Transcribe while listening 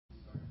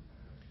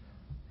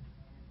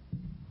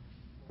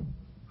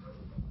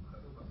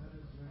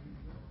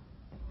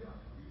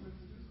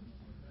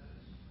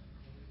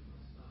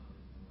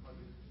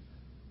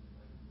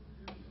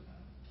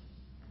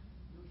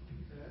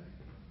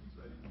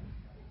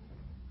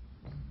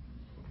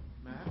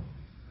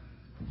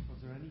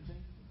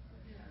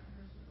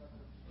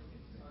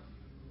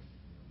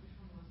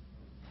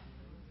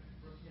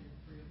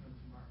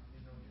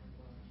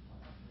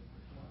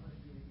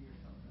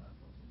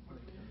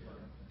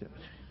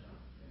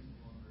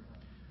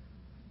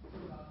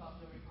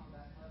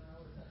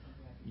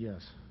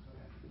Yes.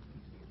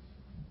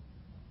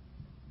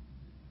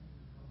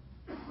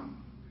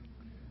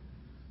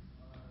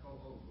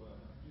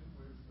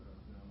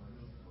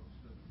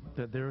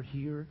 They're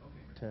here,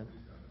 Ted,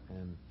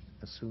 and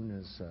as soon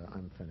as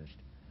I'm finished.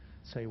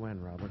 Say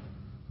when, Robert.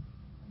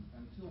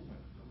 Until when?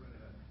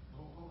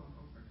 Hold on.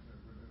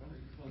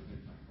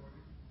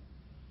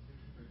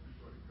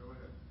 Go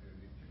ahead.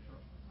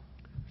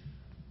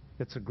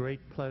 It's a great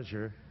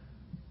pleasure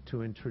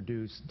to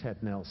introduce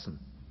Ted Nelson,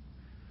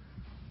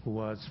 who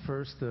was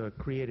first the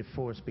creative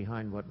force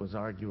behind what was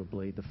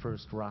arguably the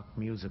first rock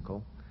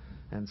musical,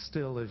 and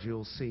still, as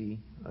you'll see,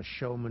 a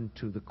showman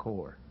to the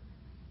core.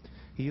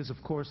 He is,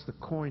 of course, the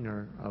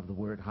coiner of the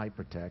word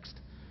hypertext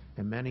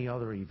and many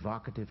other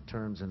evocative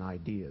terms and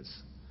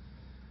ideas.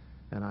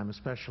 And I'm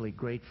especially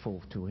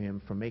grateful to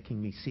him for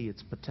making me see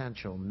its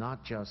potential,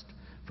 not just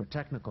for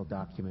technical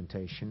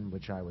documentation,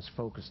 which I was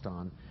focused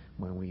on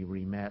when we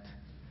re-met,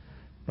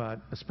 but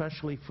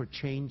especially for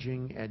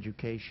changing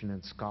education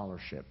and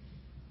scholarship.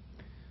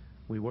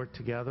 We worked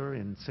together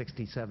in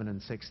 '67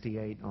 and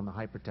 '68 on the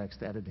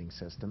hypertext editing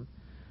system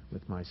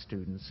with my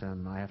students,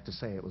 and I have to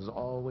say it was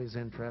always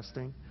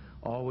interesting,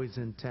 always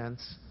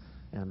intense,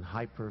 and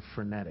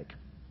hyper-frenetic.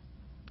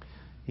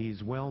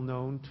 He's well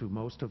known to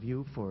most of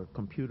you for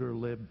Computer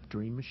Lib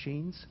Dream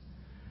Machines,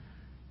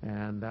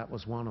 and that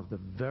was one of the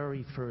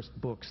very first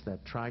books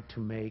that tried to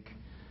make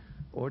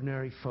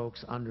ordinary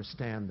folks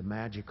understand the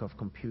magic of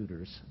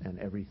computers and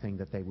everything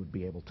that they would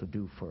be able to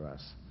do for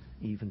us.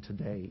 Even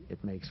today,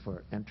 it makes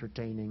for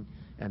entertaining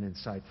and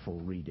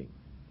insightful reading.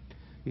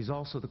 He's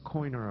also the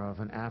coiner of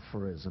an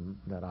aphorism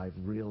that I've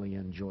really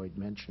enjoyed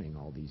mentioning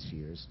all these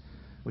years,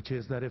 which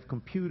is that if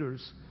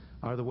computers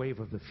are the wave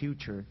of the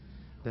future,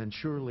 then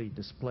surely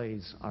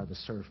displays are the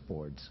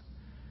surfboards.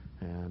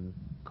 And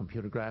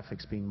computer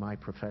graphics being my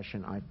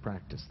profession, I've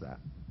practiced that.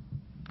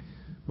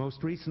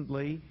 Most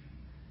recently,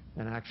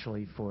 and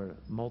actually for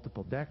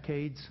multiple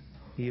decades,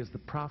 he is the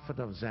prophet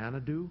of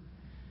Xanadu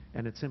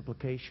and its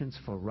implications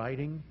for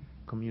writing,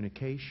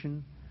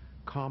 communication,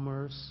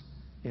 commerce,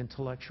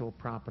 intellectual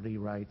property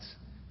rights,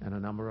 and a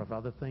number of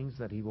other things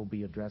that he will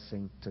be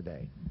addressing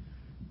today.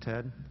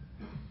 Ted,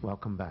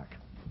 welcome back.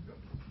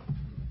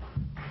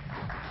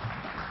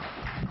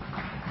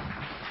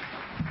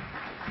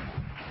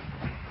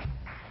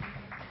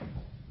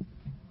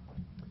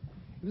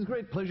 It is a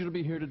great pleasure to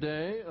be here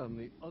today on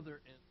the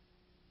other end.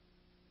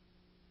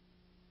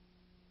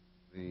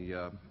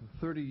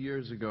 30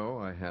 years ago,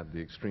 I had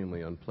the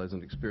extremely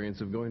unpleasant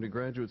experience of going to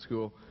graduate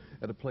school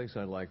at a place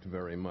I liked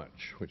very much,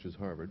 which is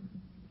Harvard.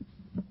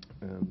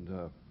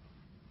 And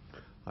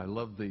I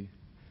loved the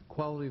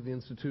quality of the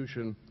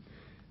institution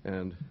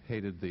and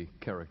hated the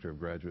character of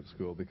graduate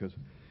school because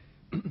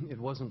it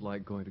wasn't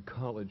like going to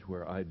college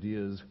where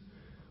ideas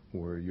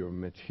were your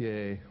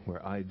métier,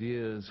 where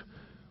ideas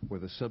were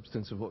the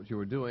substance of what you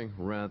were doing.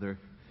 Rather,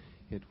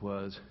 it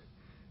was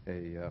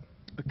a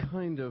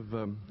kind of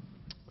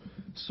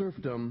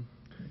serfdom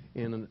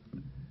in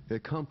a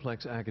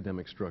complex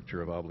academic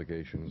structure of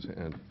obligations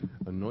and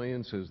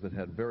annoyances that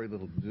had very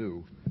little to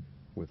do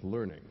with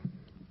learning.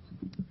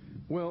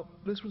 Well,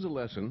 this was a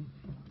lesson.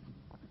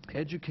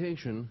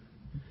 Education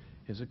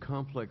is a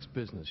complex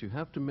business. You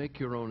have to make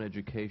your own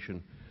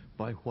education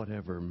by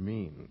whatever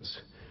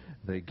means.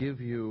 They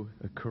give you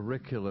a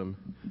curriculum.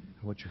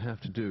 What you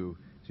have to do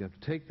is you have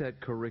to take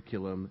that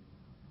curriculum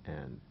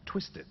and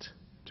twist it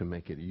to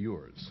make it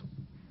yours.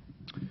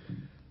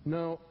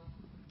 Now,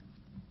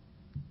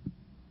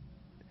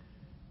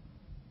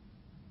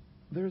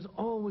 there's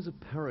always a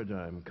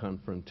paradigm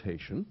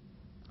confrontation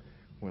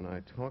when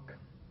I talk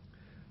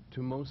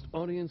to most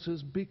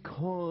audiences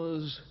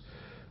because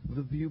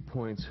the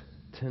viewpoints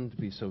tend to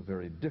be so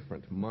very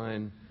different,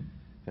 mine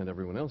and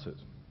everyone else's.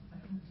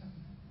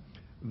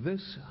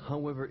 This,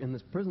 however, in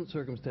this present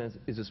circumstance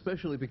is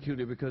especially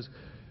peculiar because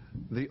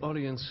the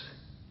audience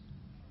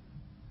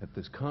at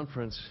this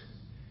conference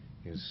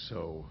is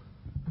so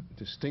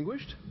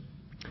distinguished.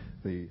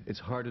 It's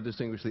hard to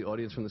distinguish the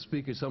audience from the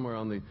speakers. Some are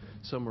on the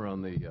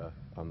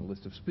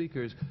list of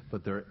speakers,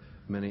 but there are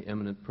many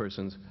eminent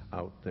persons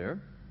out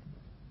there.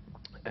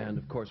 And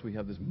of course, we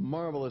have this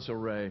marvelous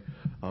array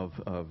of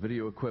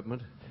video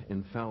equipment,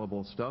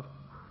 infallible stuff.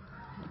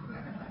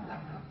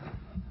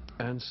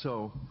 And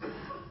so,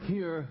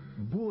 here,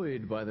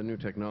 buoyed by the new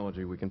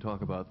technology, we can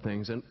talk about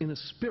things, and in a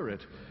spirit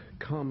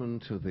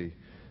common to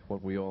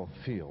what we all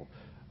feel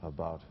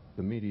about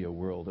the media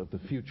world of the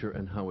future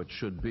and how it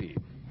should be.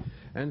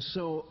 And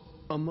so,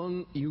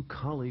 among you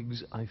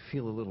colleagues, I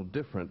feel a little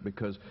different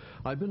because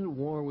I've been at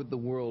war with the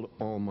world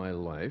all my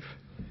life,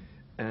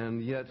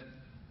 and yet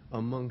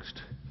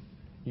amongst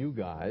you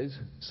guys,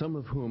 some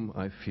of whom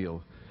I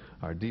feel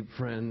are deep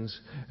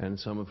friends, and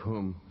some of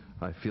whom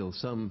I feel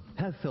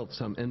have felt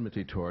some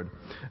enmity toward,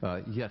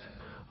 yet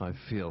I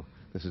feel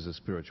this is a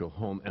spiritual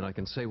home, and I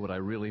can say what I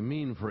really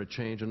mean for a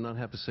change and not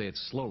have to say it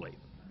slowly.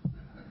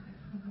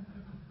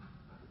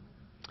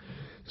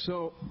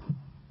 So,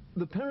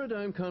 the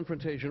paradigm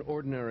confrontation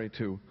ordinary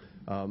to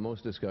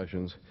most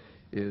discussions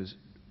is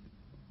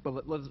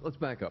But let's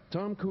back up.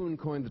 Tom Kuhn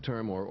coined the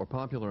term, or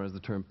popularized the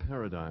term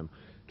paradigm,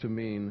 to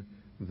mean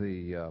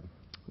the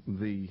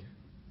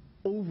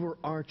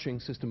overarching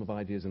system of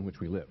ideas in which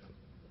we live.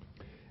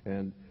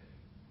 And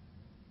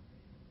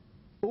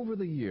over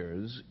the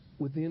years,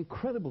 with the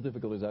incredible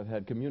difficulties I've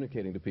had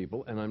communicating to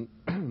people, and I'm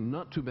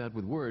not too bad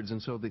with words,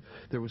 and so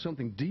there was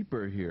something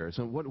deeper here.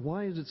 So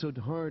why is it so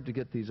hard to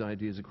get these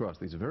ideas across?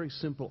 These are very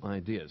simple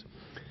ideas.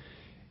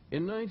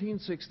 In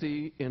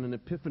 1960, in an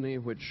epiphany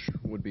which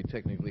would be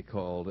technically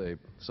called a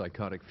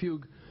psychotic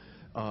fugue,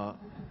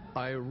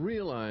 I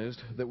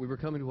realized that we were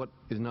coming to what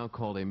is now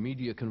called a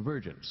media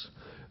convergence,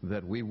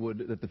 that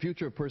the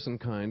future of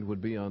personkind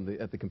would be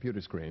at the computer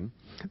screen,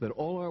 that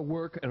all our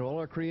work and all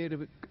our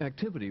creative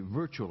activity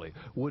virtually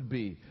would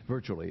be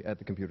virtually at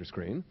the computer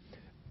screen,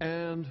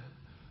 and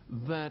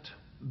that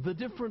the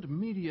different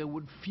media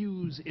would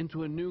fuse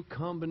into a new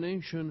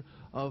combination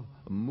of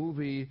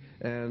movie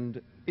and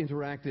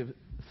interactive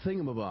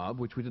thingamabob,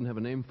 which we didn't have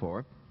a name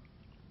for.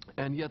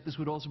 And yet this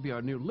would also be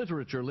our new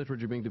literature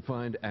being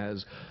defined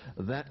as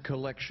that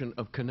collection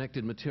of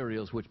connected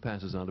materials which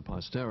passes on to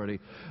posterity,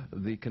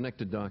 the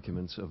connected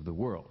documents of the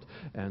world.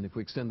 And if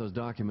we extend those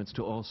documents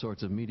to all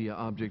sorts of media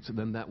objects,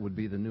 then that would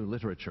be the new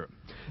literature.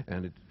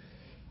 And it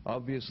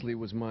obviously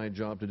was my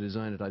job to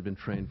design it. I'd been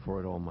trained for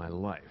it all my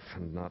life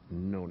and not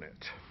known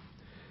it.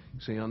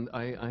 See,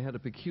 I had a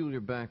peculiar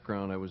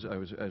background. I was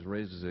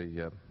raised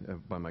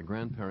by my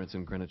grandparents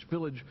in Greenwich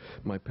Village.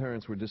 My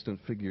parents were distant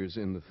figures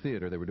in the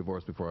theater. They were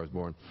divorced before I was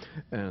born.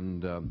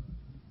 And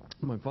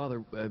my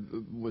father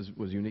was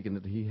unique in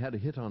that he had a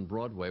hit on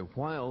Broadway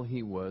while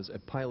he was a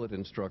pilot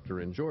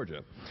instructor in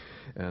Georgia,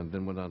 and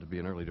then went on to be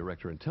an early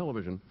director in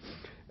television.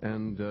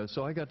 And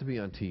so I got to be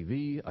on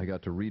TV. I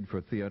got to read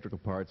for theatrical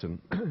parts and,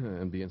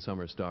 and be in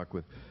summer stock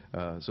with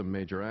some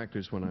major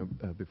actors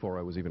before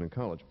I was even in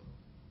college.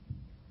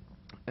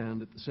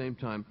 And at the same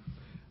time,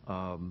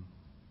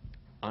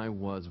 I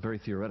was very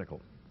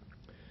theoretical.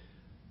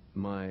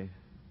 My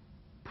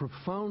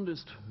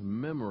profoundest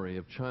memory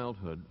of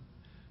childhood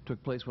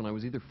took place when I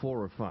was either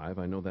 4 or 5.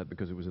 I know that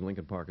because it was in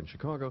Lincoln Park in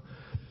Chicago.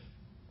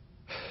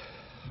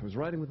 I was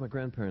riding with my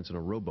grandparents in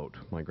a rowboat.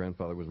 My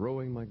grandfather was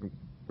rowing. My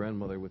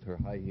grandmother, with her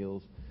high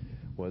heels,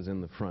 was in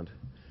the front.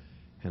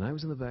 And I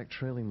was in the back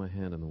trailing my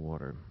hand in the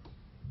water.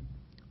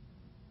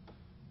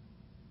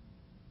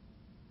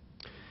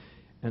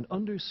 And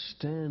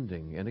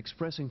understanding and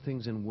expressing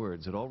things in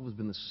words had always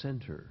been the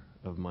center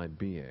of my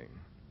being.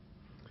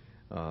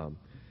 A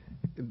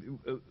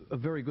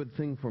very good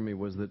thing for me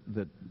was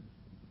that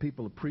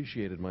people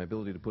appreciated my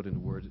ability to put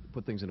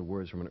things into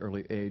words from an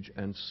early age,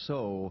 and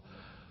so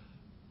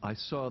I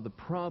saw the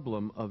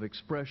problem of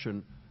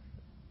expression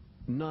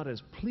not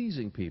as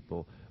pleasing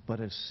people, but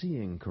as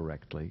seeing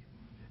correctly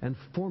and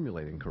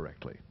formulating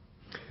correctly.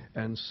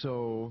 And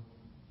so,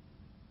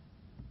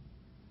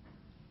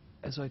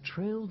 as I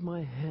trailed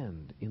my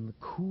hand in the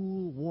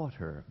cool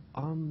water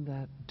on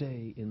that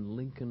day in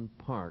Lincoln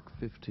Park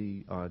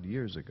 50-odd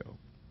years ago,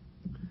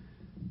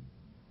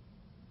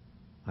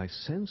 I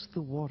sensed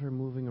the water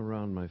moving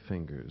around my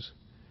fingers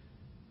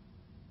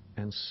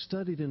and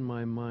studied in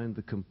my mind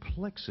the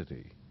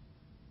complexity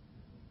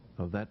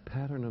of that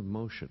pattern of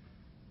motion.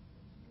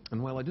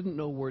 And while I didn't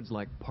know words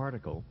like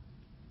particle,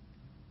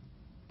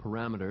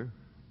 parameter,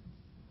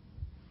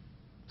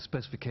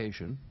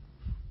 specification,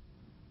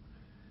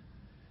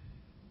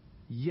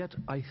 yet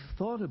I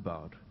thought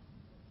about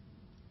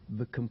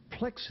the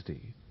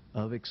complexity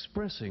of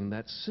expressing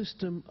that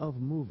system of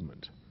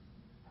movement,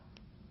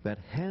 that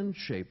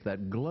hand-shaped,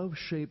 that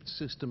glove-shaped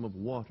system of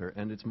water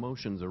and its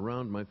motions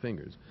around my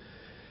fingers.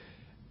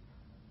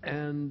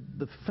 And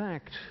the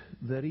fact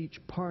that each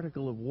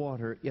particle of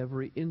water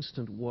every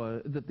instant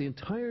that the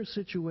entire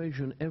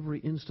situation every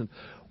instant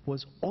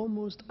was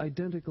almost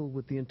identical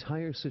with the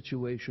entire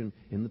situation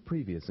in the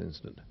previous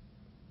instant.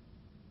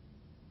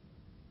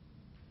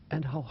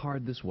 And how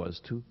hard this was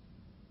to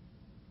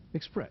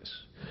express.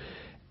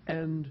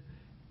 And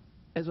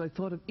as I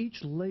thought of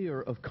each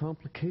layer of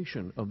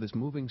complication of this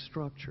moving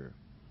structure,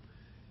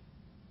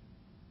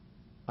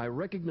 I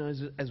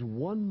recognized it as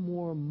one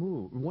more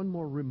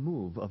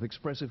remove of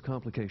expressive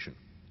complication.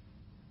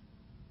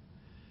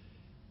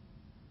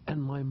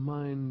 And my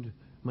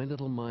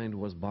little mind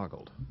was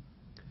boggled.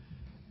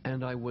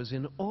 And I was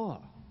in awe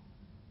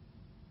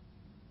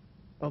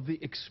of the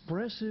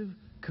expressive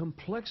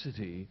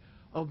complexity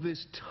of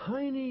this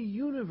tiny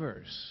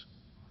universe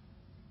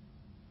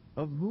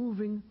of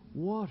moving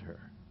water,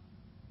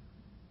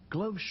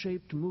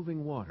 glove-shaped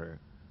moving water,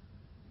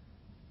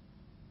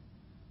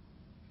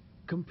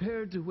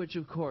 compared to which,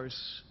 of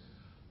course,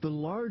 the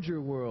larger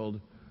world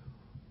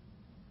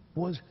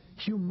was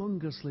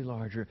humongously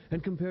larger,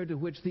 and compared to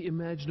which the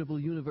imaginable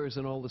universe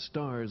and all the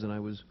stars, and I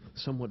was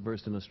somewhat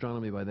versed in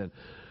astronomy by then,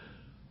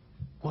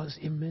 was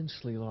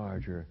immensely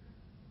larger,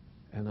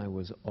 and I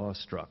was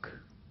awestruck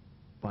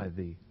by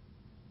the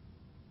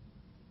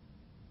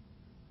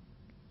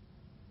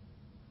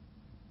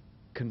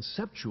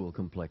conceptual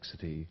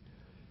complexity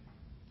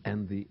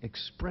and the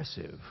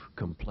expressive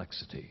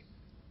complexity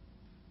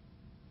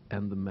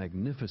and the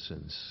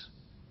magnificence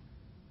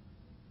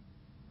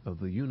of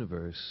the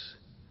universe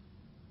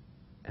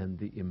and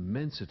the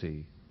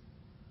immensity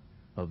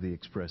of the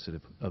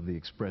expressive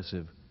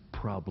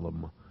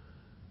problem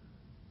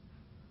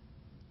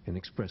in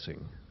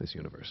expressing this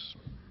universe.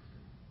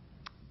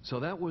 So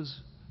that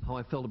was how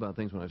I felt about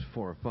things when I was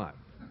 4 or 5.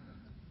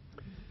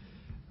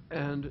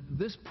 And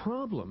this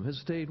problem has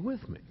stayed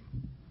with me.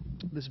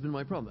 This has been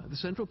my problem. The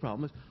central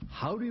problem is,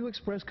 how do you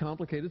express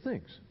complicated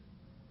things?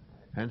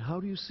 And how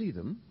do you see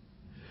them?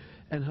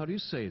 And how do you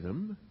say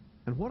them?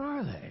 And what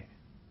are they?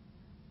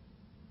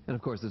 And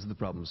of course, this is the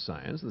problem of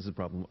science. This is the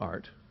problem of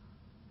art.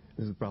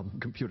 This is the problem of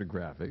computer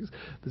graphics.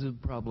 This is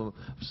the problem of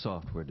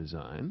software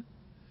design.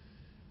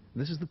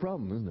 This is the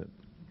problem, isn't it?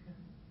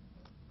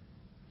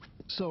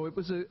 So it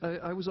was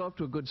I was off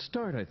to a good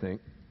start, I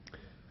think.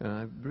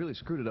 I really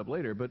screwed it up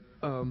later, but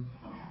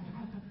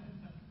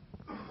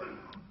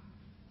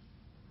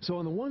so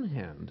on the one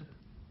hand,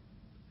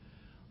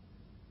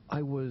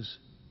 I was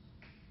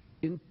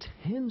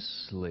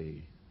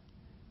intensely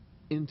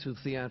into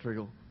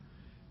theatrical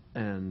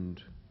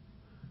and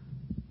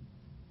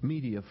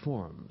media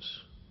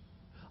forms.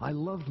 I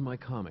loved my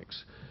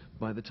comics.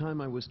 By the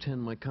time I was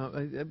 10, I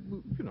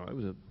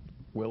was a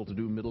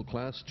well-to-do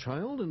middle-class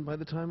child, and by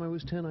the time I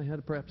was 10, I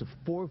had perhaps a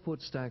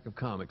 4-foot stack of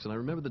comics. And I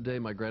remember the day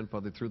my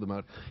grandfather threw them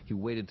out. He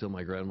waited till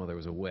my grandmother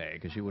was away,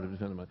 because she would have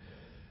defended them.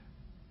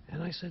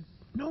 And I said,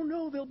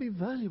 no, they'll be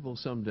valuable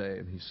someday.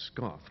 And he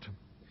scoffed.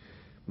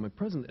 My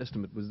present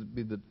estimate was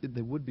that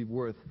they would be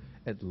worth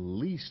at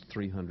least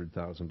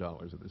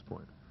 $300,000 at this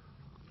point.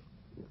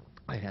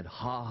 I had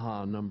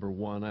Ha-Ha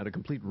 #1. I had a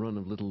complete run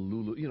of Little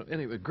Lulu.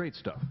 Anyway, great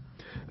stuff.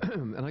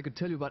 And I could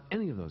tell you about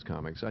any of those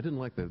comics. I didn't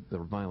like the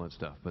violent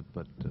stuff, but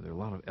there are a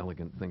lot of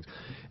elegant things.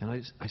 And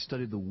I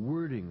studied the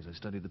wordings. I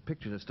studied the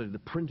pictures. I studied the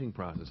printing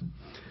process.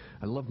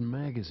 I loved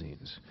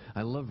magazines.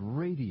 I loved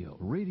radio.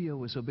 Radio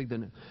was so big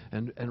then,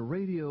 and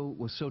radio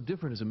was so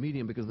different as a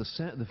medium because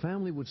the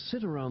family would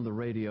sit around the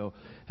radio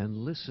and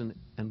listen,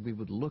 and we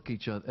would look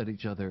at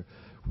each other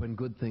when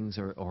good things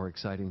or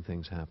exciting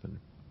things happened.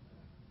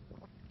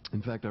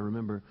 In fact, I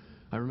remember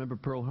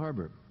Pearl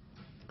Harbor.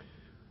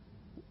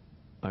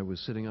 I was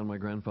sitting on my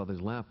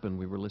grandfather's lap, and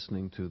we were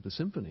listening to the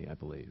symphony, I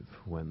believe,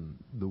 when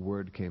the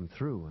word came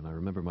through, and I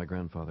remember my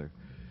grandfather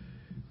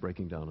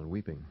breaking down and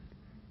weeping.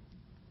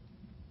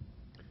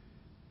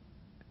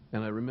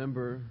 And I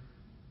remember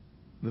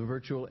the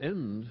virtual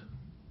end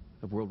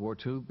of World War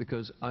II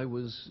because I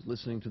was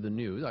listening to the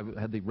news. I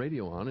had the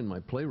radio on in my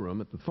playroom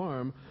at the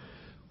farm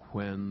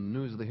when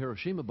news of the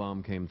Hiroshima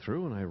bomb came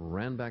through, and I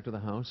ran back to the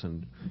house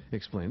and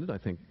explained it, I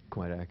think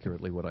quite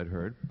accurately, what I'd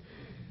heard.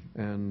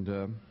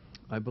 And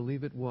I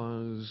believe that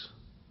was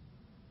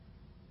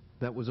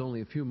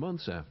only a few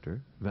months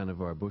after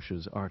Vannevar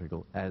Bush's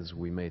article, As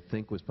We May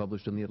Think, was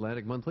published in the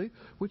Atlantic Monthly,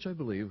 which I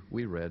believe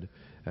we read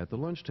at the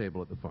lunch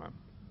table at the farm.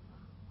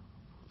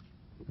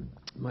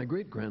 My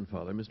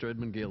great-grandfather, Mr.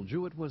 Edmund Gale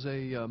Jewett, was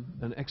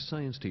an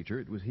ex-science teacher.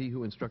 It was he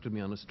who instructed me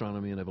on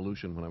astronomy and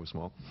evolution when I was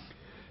small.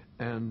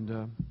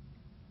 And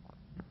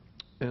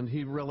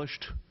he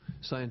relished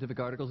scientific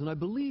articles, and I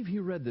believe he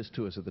read this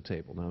to us at the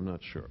table. Now, I'm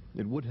not sure.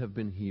 It would have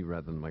been he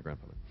rather than my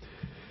grandfather.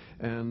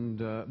 And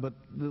but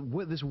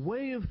this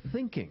way of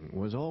thinking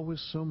was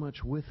always so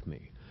much with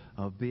me,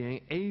 of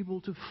being able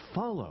to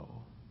follow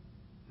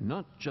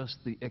not just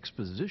the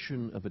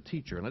exposition of a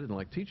teacher, and I didn't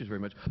like teachers very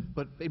much,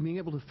 but being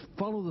able to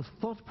follow the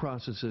thought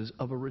processes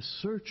of a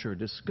researcher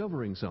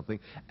discovering something,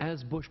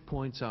 as Bush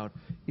points out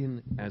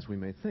in As We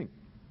May Think.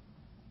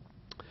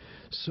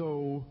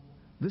 So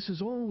this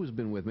has always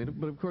been with me,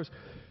 but of course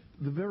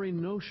the very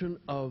notion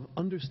of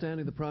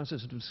understanding the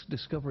process of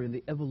discovery and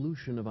the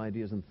evolution of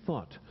ideas and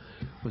thought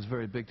was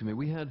very big to me.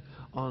 We had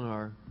on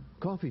our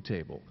coffee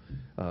table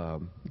a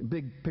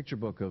big picture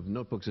book of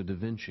notebooks of Da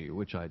Vinci,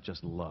 which I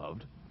just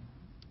loved.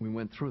 We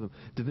went through them.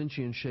 Da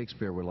Vinci and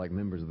Shakespeare were like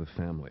members of the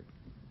family.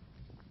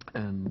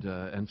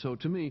 And so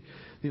to me,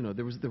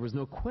 there was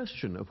no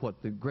question of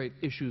what the great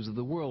issues of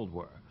the world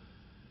were.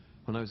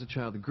 When I was a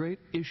child, the great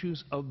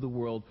issues of the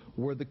world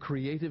were the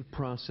creative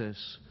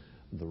process,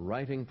 the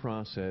writing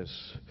process,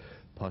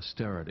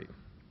 posterity.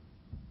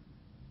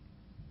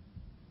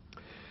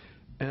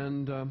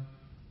 And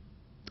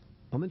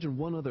I'll mention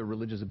one other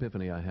religious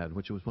epiphany I had,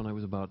 which was when I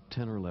was about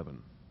 10 or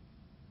 11.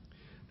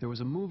 There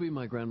was a movie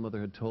my grandmother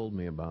had told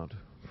me about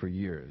for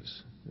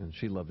years, and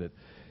she loved it,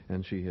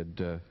 and she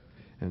had,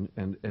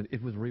 and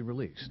it was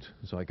re-released,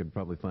 so I could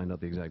probably find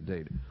out the exact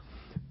date.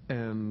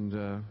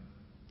 And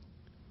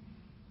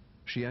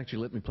she actually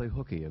let me play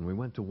hooky, and we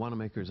went to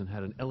Wanamaker's and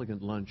had an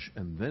elegant lunch,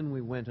 and then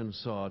we went and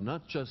saw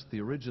not just the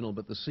original,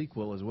 but the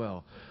sequel as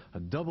well, a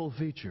double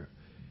feature,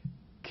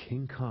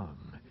 King Kong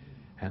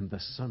and the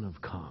Son of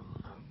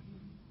Kong.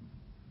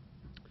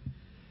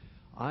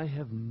 I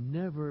have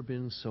never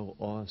been so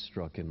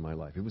awestruck in my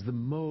life. It was the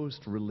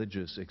most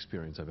religious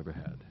experience I've ever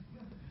had,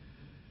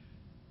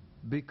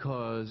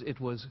 because it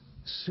was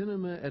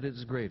cinema at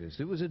its greatest.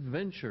 It was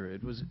adventure,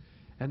 it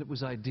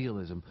was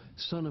idealism.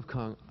 Son of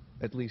Kong,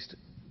 at least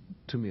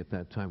to me at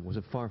that time, was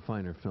a far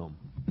finer film.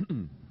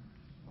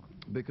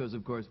 Because,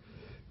 of course,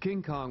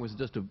 King Kong was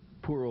just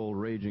poor old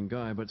raging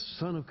guy, but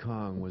Son of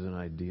Kong was an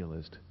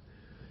idealist.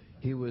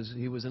 He was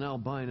an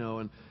albino,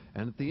 and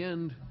at the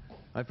end,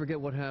 I forget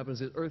what happens.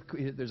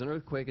 There's an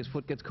earthquake, his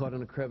foot gets caught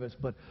in a crevice,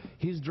 but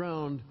he's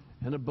drowned,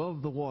 and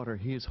above the water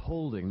he is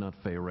holding, not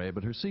Fay Ray,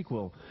 but her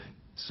sequel,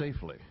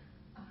 safely.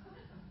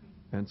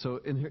 And so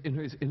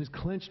in his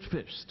clenched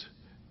fist,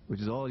 which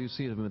is all you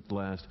see of him at the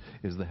last,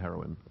 is the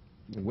heroine.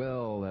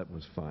 Well, that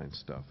was fine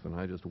stuff, and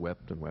I just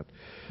wept and wept.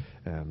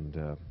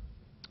 And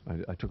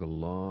I took a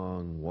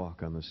long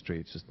walk on the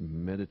streets, just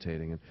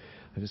meditating, and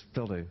I just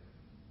felt a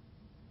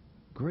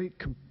great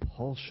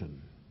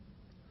compulsion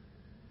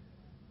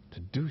to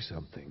do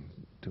something,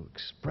 to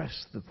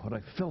express what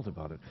I felt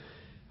about it.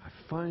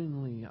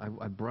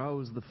 I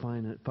browsed the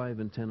 5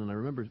 and 10, and I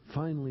remember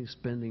finally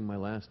spending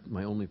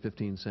my only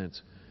 15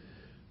 cents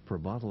for a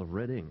bottle of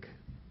red ink.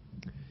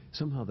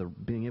 Somehow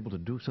being able to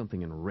do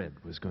something in red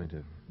was going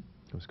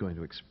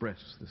to express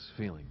this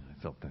feeling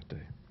I felt that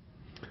day.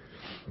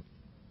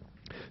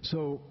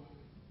 So,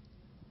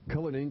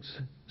 colored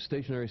inks,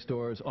 stationery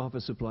stores,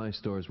 office supply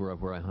stores were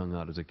where I hung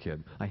out as a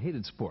kid. I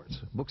hated sports.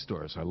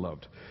 Bookstores I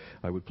loved.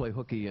 I would play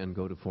hooky and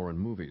go to foreign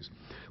movies.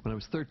 When I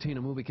was 13,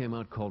 a movie came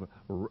out called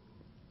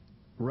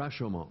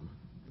Rashomon,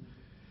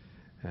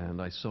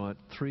 and I saw it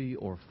 3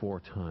 or 4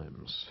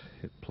 times.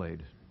 It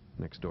played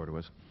next door to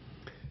us,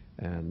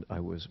 and I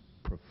was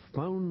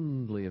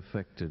profoundly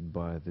affected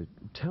by the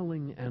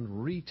telling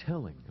and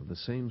retelling of the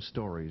same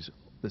story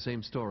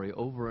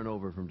over and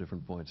over from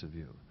different points of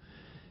view.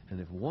 And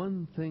if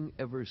one thing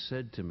ever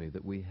said to me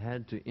that we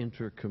had to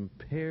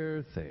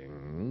intercompare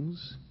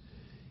things,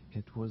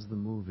 it was the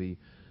movie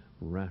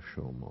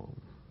Rashomon.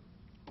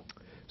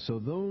 So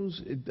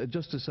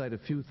just to cite a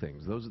few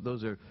things,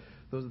 those are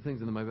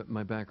things in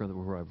my background that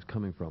were where I was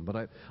coming from.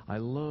 But I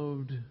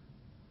loved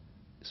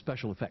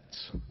special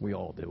effects. We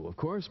all do, of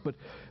course, but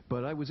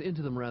I was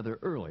into them rather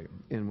early.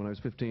 And when I was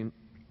 15,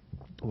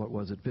 what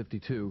was it,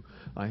 52,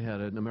 I had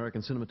an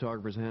American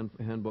Cinematographer's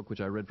Handbook, which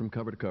I read from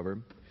cover to cover,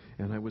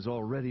 and I was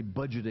already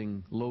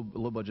budgeting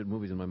low-budget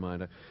movies in my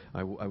mind.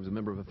 I was a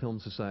member of a film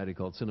society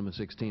called Cinema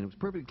 16. It was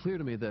perfectly clear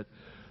to me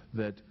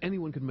that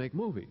anyone could make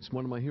movies.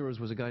 One of my heroes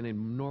was a guy named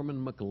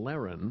Norman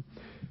McLaren,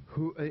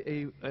 who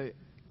a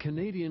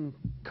Canadian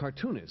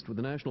cartoonist with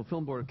the National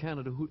Film Board of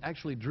Canada, who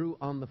actually drew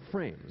on the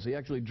frames. He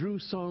actually drew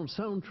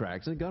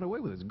soundtracks and got away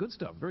with it. It's good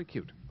stuff, very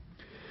cute.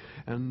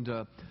 And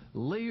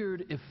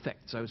layered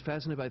effects. I was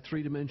fascinated by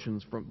 3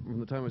 dimensions from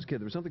the time I was a kid.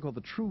 There was something called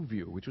the True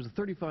View, which was a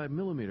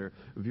 35mm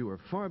viewer,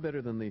 far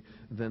better than the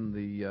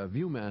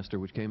Viewmaster,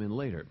 which came in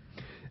later.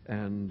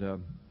 And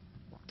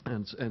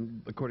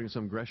according to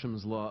some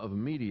Gresham's law of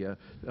media,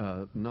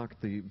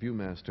 knocked the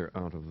Viewmaster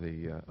out of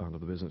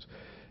the business.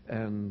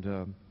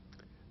 And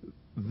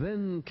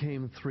then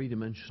came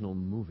 3-dimensional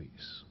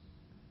movies.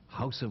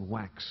 House of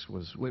Wax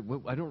was.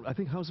 I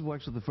think House of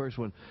Wax was the first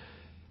one.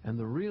 And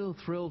the real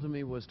thrill to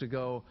me was to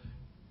go,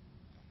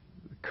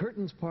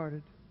 curtains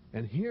parted,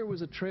 and here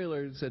was a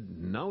trailer that said,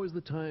 now is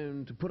the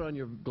time to put on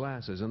your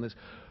glasses. And this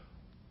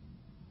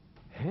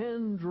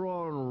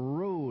hand-drawn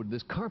road,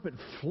 this carpet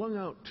flung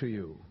out to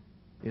you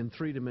in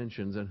 3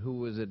 dimensions. And who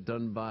was it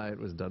done by? It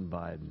was done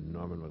by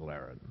Norman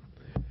McLaren.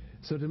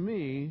 So to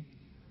me,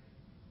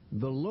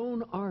 the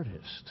lone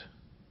artist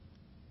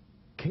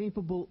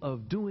capable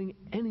of doing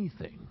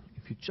anything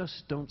if you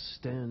just don't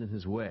stand in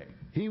his way.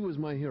 He was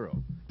my hero.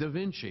 Da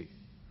Vinci.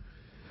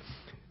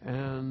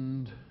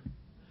 And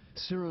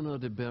Cyrano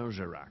de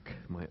Bergerac,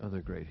 my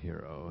other great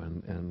hero.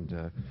 And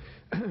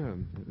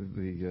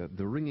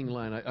the ringing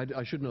line,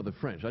 I should know the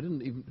French. I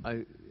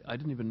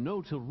didn't even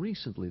know till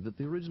recently that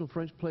the original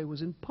French play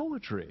was in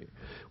poetry,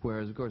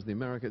 whereas of course the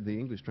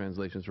English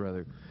translation is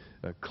rather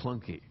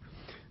clunky.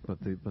 But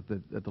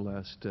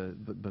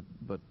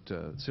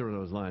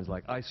Cyrano's lines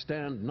like, I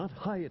stand not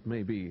high it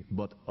may be,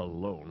 but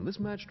alone.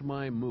 This matched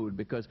my mood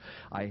because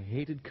I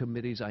hated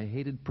committees, I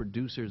hated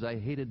producers, I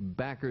hated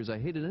backers, I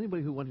hated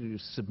anybody who wanted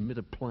to submit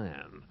a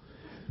plan.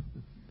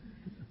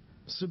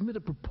 Submit a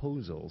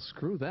proposal,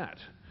 screw that.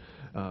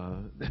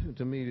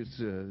 To me,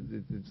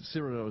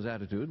 Cyrano's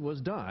attitude was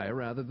die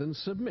rather than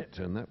submit,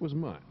 and that was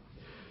mine.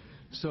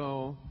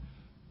 So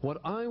what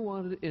I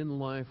wanted in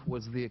life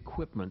was the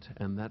equipment,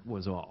 and that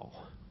was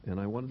all. And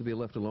I wanted to be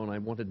left alone. I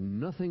wanted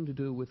nothing to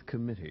do with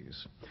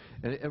committees.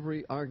 And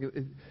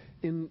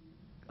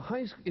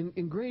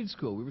in grade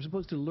school, we were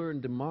supposed to learn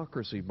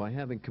democracy by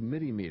having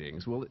committee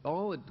meetings. Well,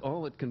 all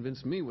it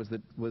convinced me was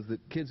that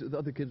the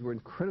other kids were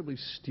incredibly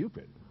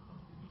stupid,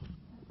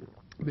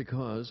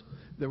 because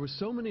there were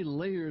so many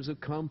layers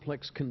of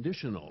complex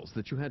conditionals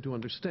that you had to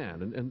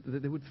understand, and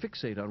they would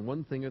fixate on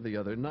one thing or the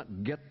other, and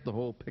not get the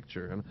whole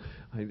picture.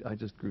 And I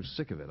just grew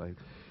sick of it.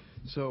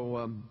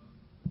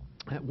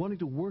 Wanting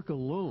to work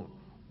alone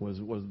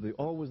was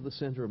always the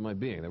center of my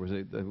being.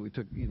 We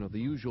took the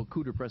usual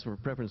Cooter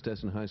preference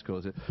test in high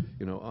school.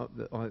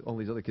 All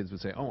these other kids would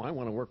say, "Oh, I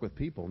want to work with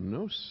people."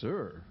 No,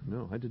 sir.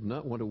 No, I did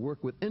not want to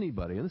work with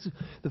anybody. And this is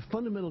the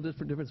fundamental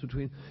difference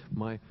between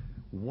my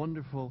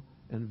wonderful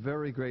and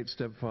very great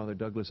stepfather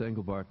Douglas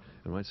Engelbart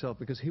and myself,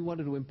 because he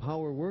wanted to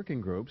empower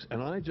working groups,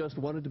 and I just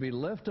wanted to be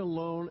left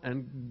alone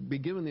and be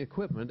given the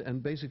equipment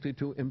and basically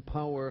to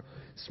empower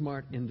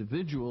smart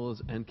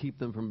individuals and keep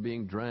them from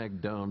being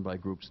dragged down by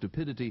group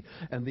stupidity.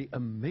 And the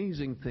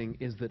amazing thing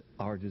is that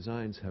our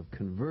designs have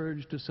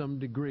converged to some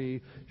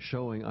degree,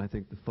 showing, I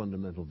think, the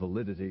fundamental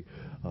validity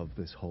of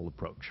this whole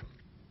approach.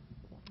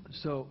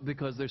 So,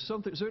 because there's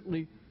something,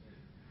 certainly,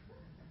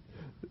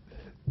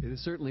 it is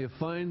certainly a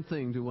fine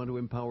thing to want to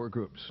empower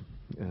groups,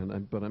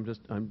 but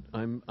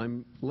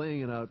I'm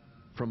laying it out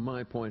from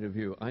my point of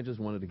view. I just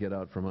wanted to get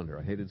out from under.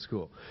 I hated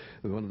school.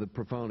 One of the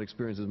profound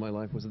experiences of my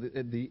life was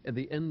at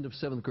the end of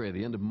 7th grade,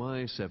 the end of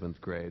my 7th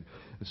grade,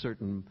 a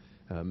certain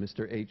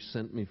Mr. H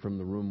sent me from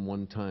the room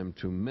one time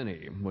too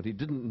many. What he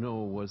didn't know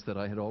was that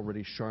I had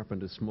already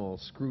sharpened a small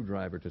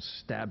screwdriver to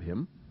stab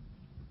him,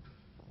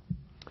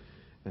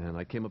 and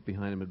I came up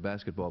behind him at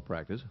basketball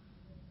practice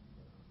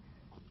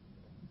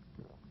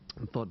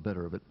and thought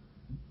better of it.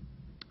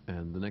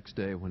 And the next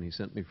day when he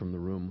sent me from the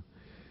room,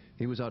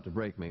 he was out to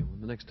break me.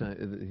 The next time,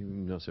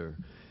 no sir,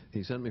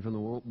 he sent me from the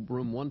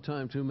room one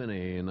time too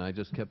many, and I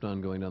just kept on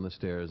going down the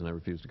stairs and I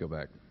refused to go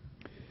back.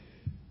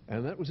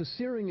 And that was a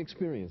searing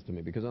experience to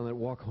me, because on that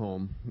walk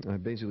home I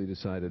basically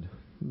decided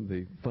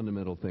the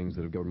fundamental things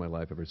that have governed my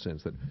life ever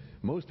since, that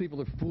most people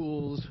are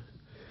fools,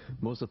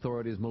 most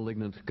authority is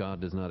malignant,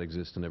 God does not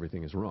exist, and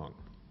everything is wrong.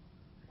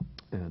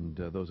 And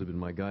those have been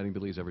my guiding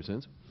beliefs ever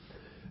since.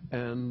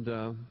 And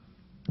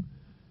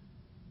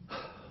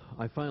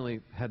I finally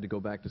had to go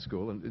back to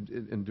school, and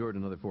it endured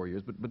another 4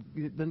 years. But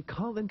then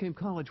came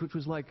college, which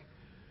was like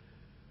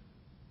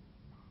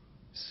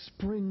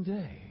spring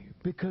day,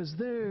 because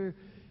there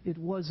it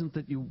wasn't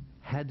that you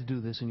had to do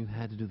this and you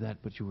had to do that,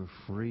 but you were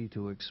free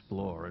to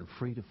explore and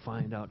free to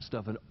find out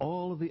stuff, and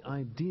all of the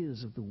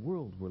ideas of the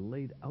world were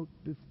laid out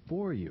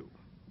before you.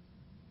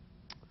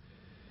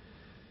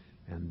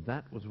 And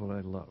that was what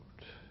I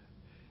loved.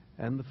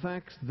 And the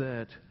fact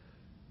that,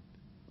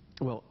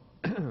 well,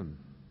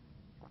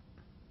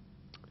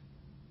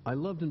 I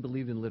loved and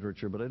believed in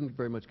literature, but I didn't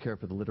very much care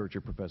for the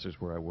literature professors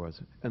where I was.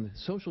 And the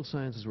social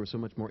sciences were so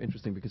much more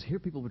interesting, because here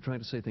people were trying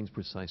to say things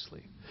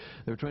precisely.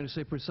 They were trying to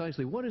say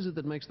precisely, what is it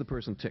that makes the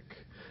person tick?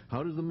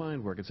 How does the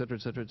mind work, etc.,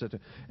 etc., etc.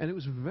 And it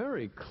was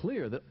very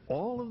clear that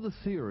all of the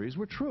theories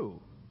were true,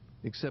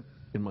 except,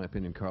 in my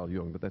opinion, Carl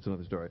Jung, but that's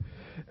another story.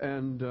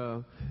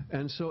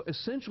 And so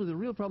essentially the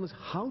real problem is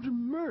how to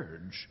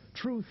merge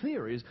true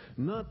theories,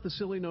 not the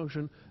silly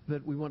notion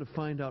that we want to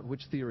find out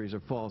which theories are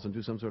false and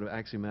do some sort of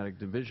axiomatic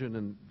division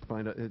and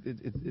find out.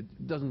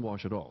 It doesn't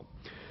wash at all.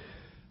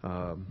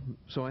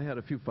 So I had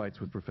a few fights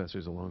with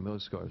professors along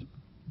those scores.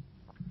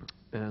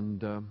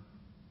 And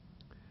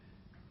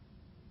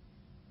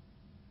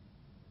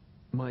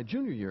my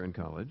junior year in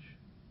college,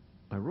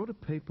 I wrote a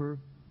paper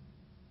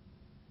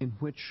in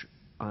which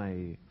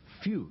I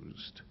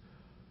fused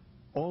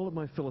all of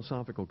my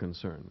philosophical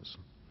concerns,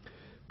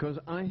 because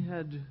I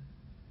had,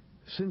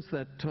 since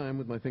that time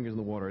with my fingers in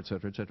the water,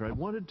 etc., etc., I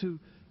wanted to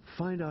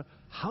find out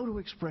how to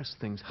express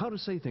things, how to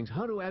say things,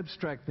 how to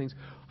abstract things,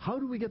 how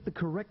do we get the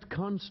correct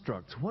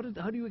constructs, how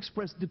do you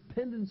express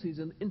dependencies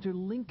and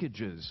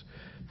interlinkages.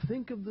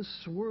 Think of the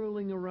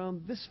swirling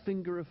around this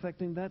finger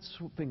affecting that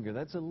finger.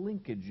 That's a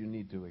linkage you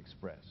need to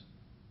express.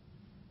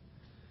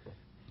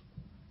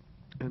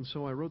 And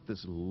so I wrote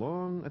this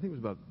long, I think it was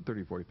about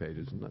 30 or 40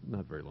 pages,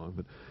 not very long,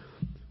 but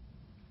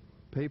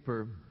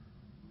paper,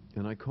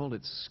 and I called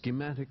it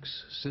Schematics,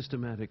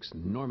 Systematics,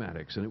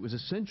 Normatics. And it was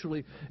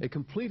essentially a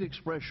complete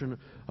expression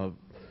of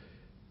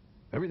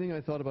everything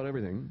I thought about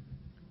everything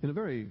in a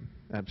very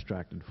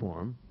abstracted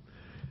form.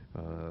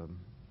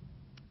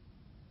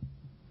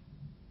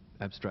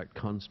 Abstract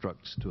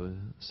constructs to a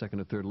second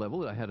or third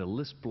level. I had a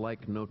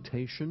Lisp-like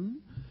notation,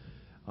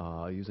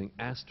 using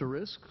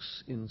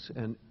asterisks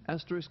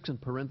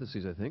and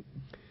parentheses, I think,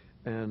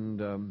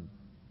 and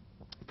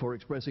for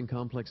expressing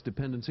complex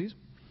dependencies,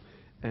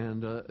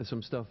 and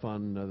some stuff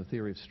on the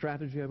theory of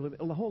strategy, I believe,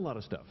 a whole lot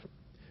of stuff.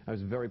 I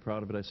was very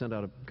proud of it. I sent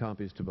out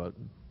copies to about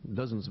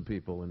dozens of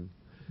people, and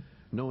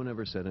no one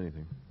ever said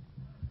anything.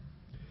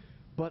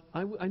 But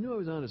I knew I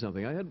was onto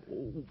something. I had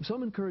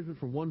some encouragement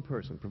from one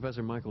person,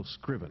 Professor Michael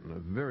Scriven, a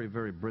very,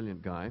 very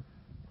brilliant guy.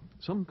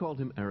 Some called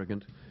him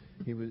arrogant.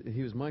 He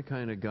was my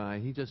kind of guy.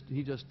 He just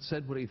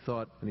said what he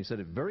thought, and he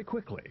said it very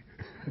quickly.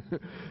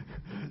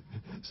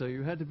 So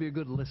you had to be a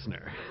good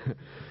listener.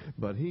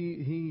 But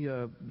he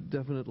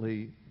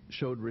definitely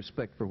showed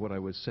respect for what I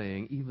was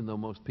saying, even though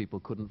most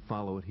people couldn't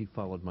follow it. He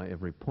followed my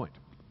every point.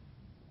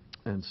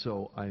 And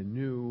so I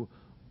knew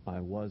I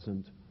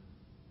wasn't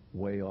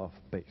way off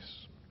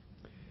base.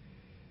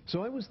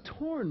 So I was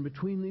torn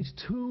between these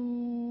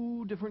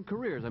two different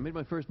careers. I made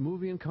my first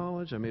movie in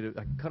college. I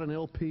cut an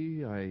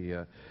LP.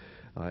 I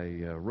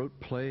wrote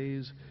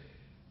plays,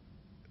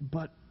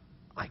 but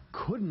I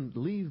couldn't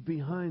leave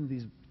behind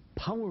these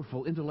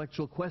powerful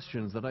intellectual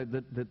questions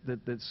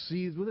that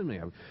seethed within me,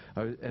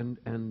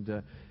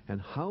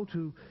 and how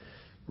to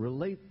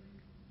relate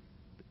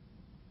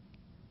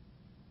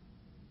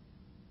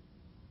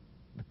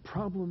the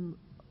problem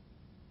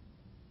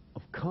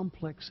of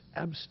complex,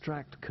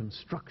 abstract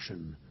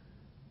construction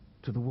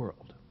to the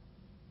world.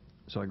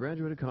 So I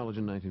graduated college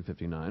in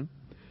 1959.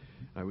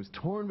 I was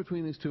torn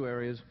between these two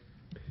areas.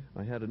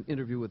 I had an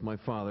interview with my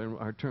father, and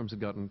our terms had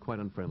gotten quite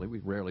unfriendly. We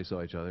rarely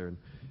saw each other,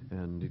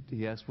 and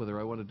he asked whether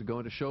I wanted to go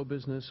into show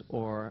business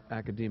or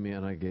academia,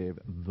 and I gave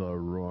the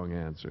wrong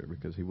answer,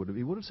 because he would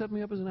have set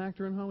me up as an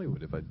actor in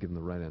Hollywood if I'd given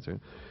the right answer.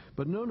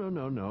 But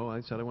no.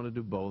 I said I want to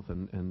do both,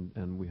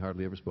 and we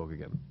hardly ever spoke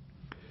again.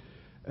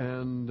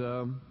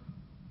 And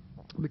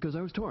because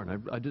I was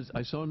torn.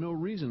 I saw no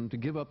reason to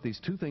give up these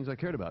two things I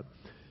cared about.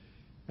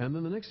 And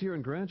then the next year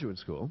in graduate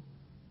school,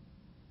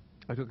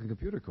 I took a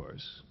computer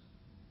course.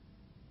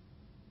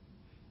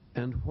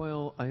 And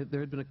while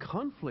there had been a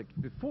conflict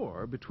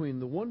before between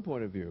the one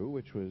point of view,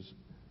 which was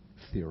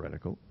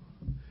theoretical,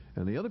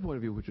 and the other point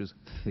of view, which was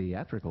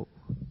theatrical,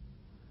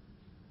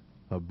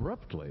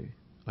 abruptly,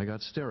 I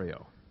got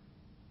stereo.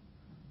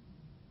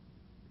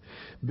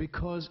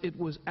 Because it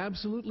was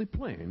absolutely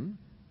plain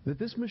that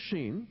this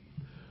machine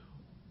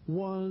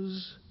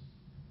was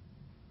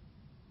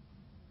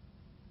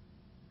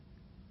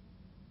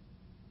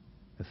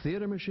a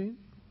theater machine.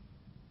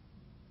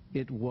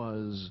 It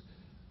was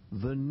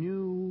the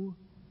new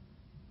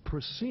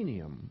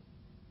proscenium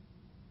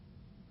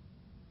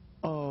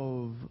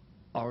of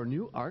our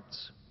new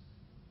arts,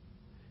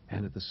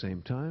 and at the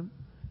same time,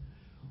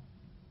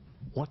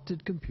 what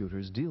did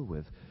computers deal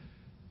with?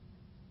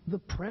 The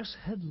press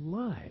had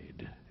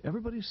lied.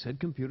 Everybody said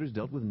computers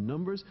dealt with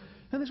numbers,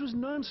 and this was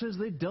nonsense.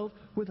 They dealt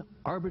with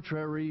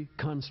arbitrary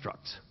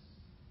constructs.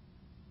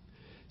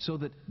 So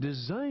that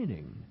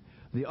designing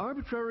the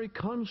arbitrary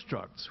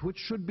constructs which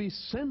should be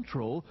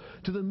central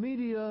to the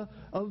media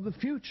of the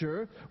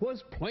future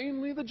was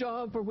plainly the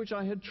job for which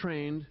I had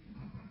trained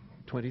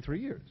 23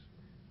 years.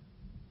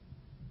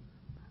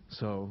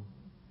 So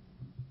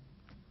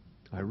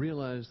I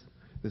realized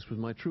this was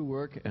my true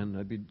work, and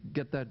I'd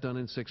get that done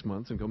in 6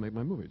 months and go make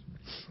my movies.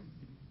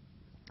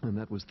 And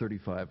that was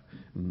 35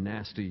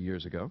 nasty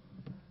years ago.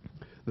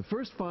 The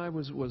first 5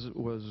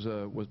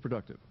 was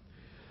productive.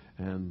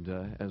 And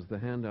as the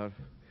handout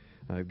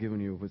I've given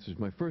you, which is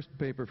my first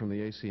paper from the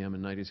ACM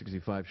in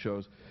 1965,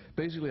 shows,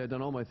 basically I'd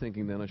done all my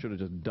thinking then. I should have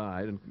just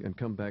died and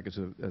come back as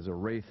a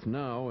wraith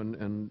now,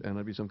 and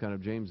I'd be some kind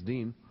of James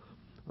Dean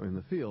in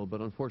the field.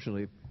 But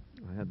unfortunately,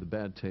 I had the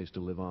bad taste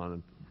to live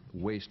on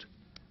and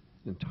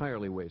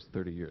entirely waste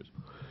 30 years.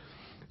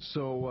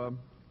 So,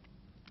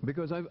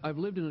 because I've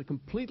lived in a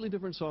completely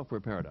different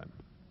software paradigm.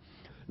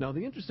 Now,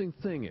 the interesting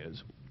thing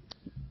is,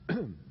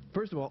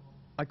 first of all,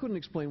 I couldn't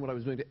explain what I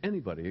was doing to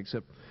anybody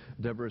except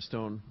Deborah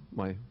Stone,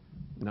 my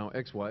now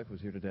ex-wife,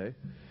 who's here today,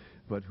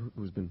 but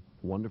who's been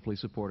wonderfully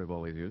supportive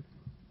all these years.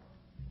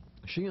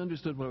 She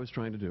understood what I was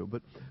trying to do,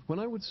 but when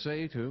I would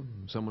say to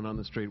someone on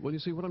the street, well, you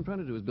see, what I'm trying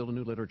to do is build a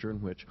new literature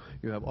in which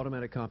you have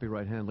automatic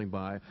copyright handling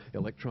by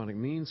electronic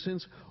means,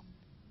 since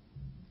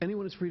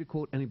anyone is free to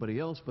quote anybody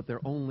else, but they're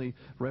only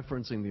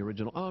referencing the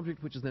original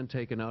object, which is then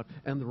taken out,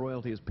 and the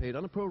royalty is paid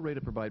on a pro-rata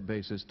per byte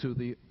basis to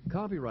the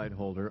copyright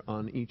holder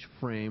on each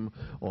frame,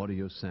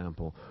 audio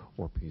sample,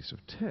 or piece of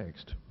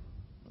text,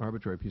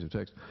 arbitrary piece of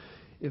text.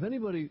 If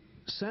anybody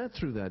sat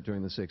through that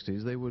during the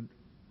 60s, they would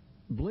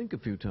blink a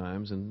few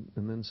times and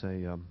then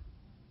say,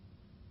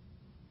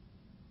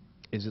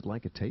 is it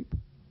like a tape?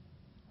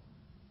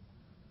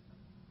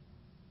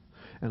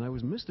 And I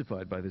was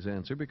mystified by this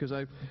answer, because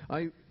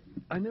I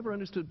never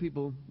understood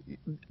people.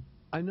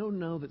 I know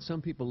now that some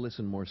people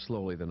listen more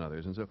slowly than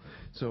others, and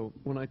so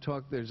when I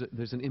talk, there's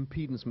an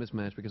impedance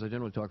mismatch, because I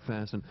generally talk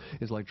fast, and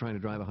it's like trying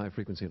to drive a high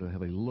frequency to a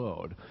heavy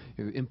load.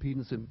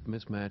 Impedance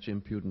mismatch,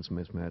 impedance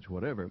mismatch,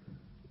 whatever.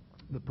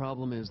 The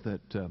problem is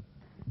that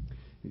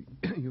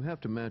you have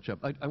to match up.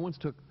 I once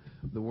took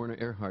the Werner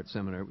Erhard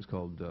seminar. It was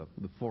called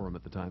the Forum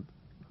at the time.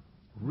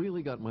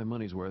 Really got my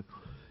money's worth,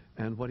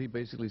 and what he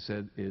basically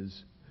said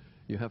is,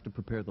 you have to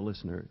prepare the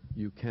listener.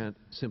 You can't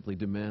simply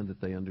demand that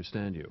they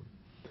understand you.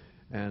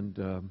 And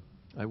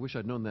I wish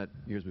I'd known that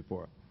years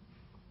before.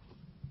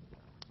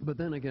 But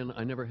then again,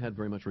 I never had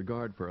very much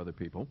regard for other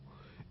people,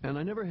 and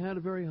I never had a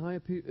very high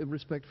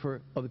respect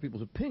for other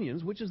people's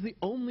opinions, which is the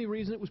only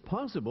reason it was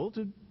possible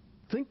to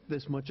think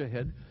this much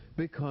ahead,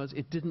 because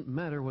it didn't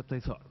matter what they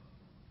thought.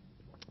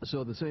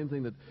 So the same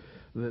thing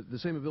the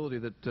same ability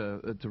that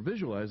to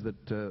visualize that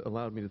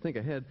allowed me to think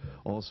ahead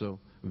also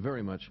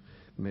very much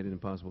made it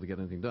impossible to get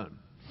anything done.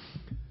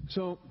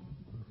 So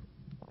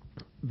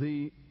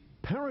the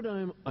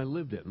paradigm I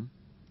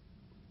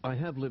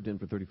have lived in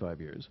for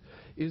 35 years,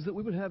 is that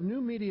we would have new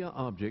media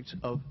objects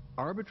of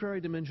arbitrary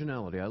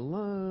dimensionality. I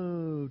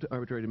loved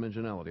arbitrary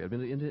dimensionality. I've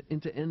been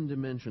into n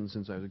dimensions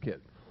since I was a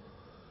kid.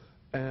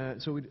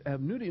 So we'd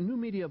have new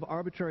media of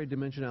arbitrary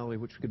dimensionality,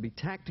 which could be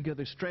tacked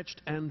together,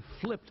 stretched, and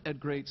flipped at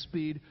great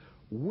speed,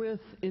 with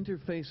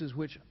interfaces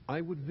which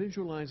I would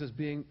visualize as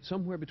being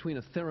somewhere between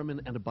a theremin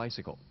and a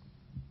bicycle.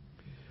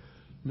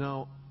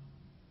 Now,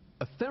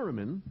 a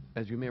theremin,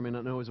 as you may or may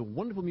not know, is a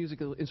wonderful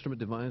musical instrument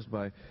devised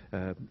by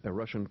a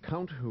Russian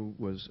count who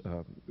was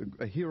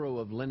a hero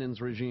of Lenin's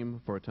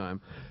regime for a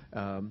time.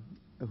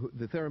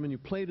 The theremin you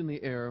played in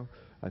the air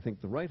I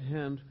think the right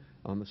hand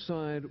on the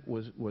side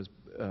was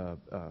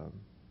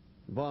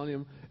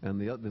volume, and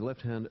the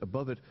left hand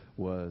above it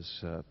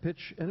was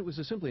pitch, and it was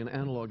simply an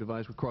analog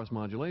device with cross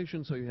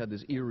modulation, so you had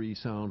this eerie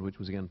sound which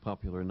was again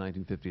popular in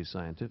 1950s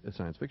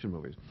science fiction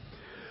movies.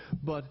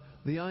 But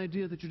the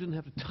idea that you didn't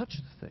have to touch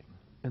the thing,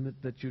 and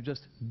that you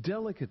just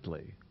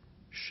delicately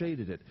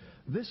shaded it,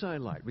 this I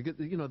like, because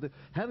you know,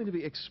 having to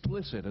be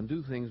explicit and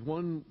do things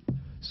one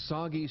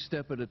soggy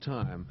step at a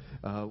time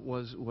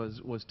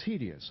was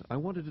tedious. I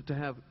wanted it to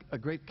have a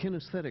great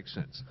kinesthetic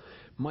sense.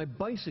 My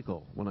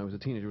bicycle, when I was a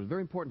teenager, was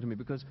very important to me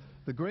because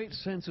the great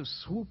sense of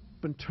swoop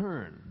and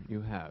turn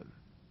you had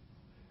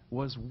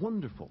was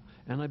wonderful.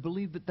 And I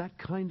believe that that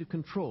kind of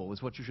control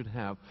is what you should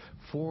have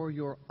for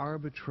your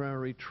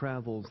arbitrary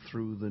travels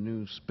through the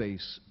new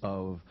space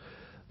of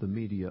the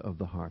media of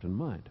the heart and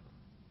mind.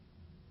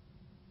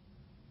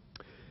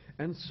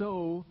 And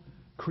so,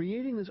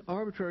 creating this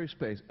arbitrary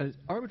space,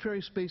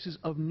 arbitrary spaces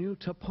of new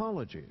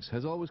topologies,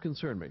 has always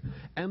concerned me.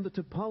 And the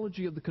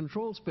topology of the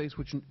control space,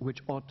 which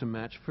ought to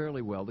match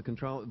fairly well the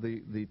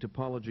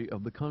topology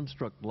of the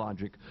construct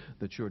logic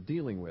that you're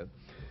dealing with,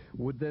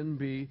 would then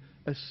be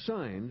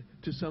assigned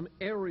to some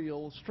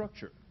aerial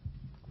structure.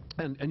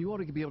 And you ought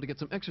to be able to get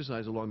some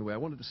exercise along the way. I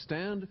wanted to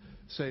stand,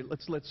 say,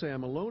 let's say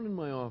I'm alone in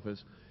my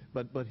office,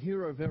 but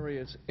here are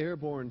various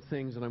airborne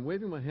things, and I'm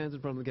waving my hands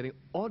in front of them, getting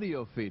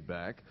audio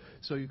feedback,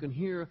 so you can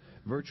hear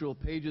virtual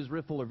pages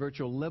riffle or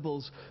virtual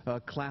levels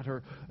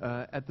clatter.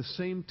 At the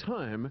same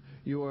time,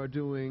 you're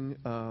doing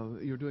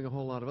a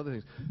whole lot of other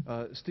things.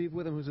 Steve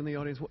Witham, who's in the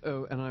audience,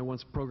 and I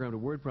once programmed a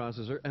word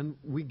processor, and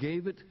we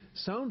gave it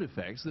sound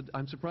effects that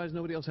I'm surprised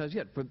nobody else has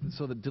yet.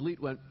 So the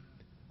delete went,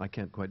 I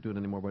can't quite do it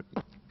anymore, but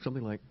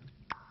something like.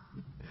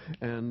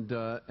 And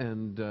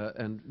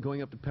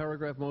going up to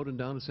paragraph mode and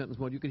down to sentence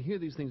mode, you could hear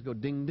these things go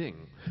ding ding,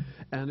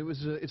 and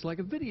it's like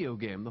a video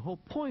game. The whole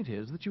point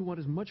is that you want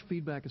as much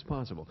feedback as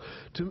possible.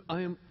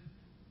 I am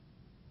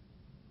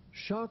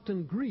shocked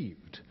and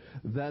grieved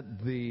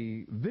that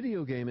the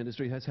video game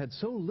industry has had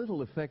so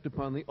little effect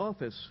upon the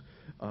office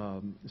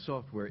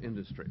software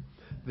industry.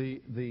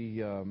 The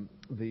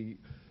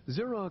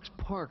Xerox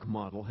PARC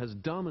model has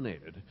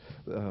dominated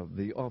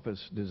the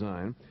office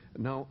design.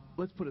 Now,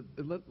 let's put it,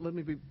 let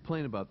me be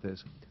plain about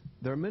this.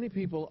 There are many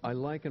people I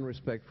like and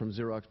respect from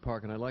Xerox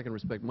PARC, and I like and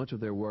respect much of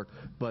their work,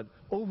 but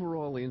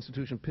overall the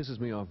institution pisses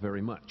me off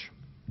very much.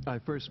 I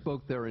first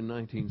spoke there in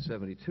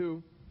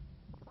 1972.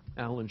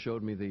 Alan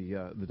showed me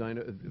the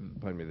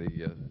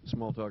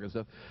small talk and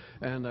stuff,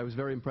 and I was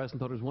very impressed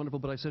and thought it was wonderful,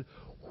 but I said,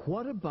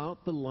 what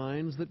about the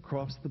lines that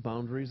cross the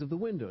boundaries of the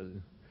windows?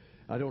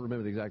 I don't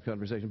remember the exact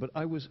conversation, but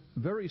I was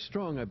very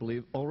strong, I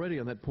believe, already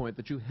on that point,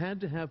 that you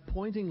had to have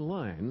pointing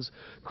lines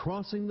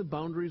crossing the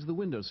boundaries of the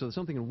window, so that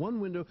something in one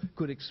window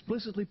could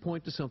explicitly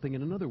point to something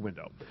in another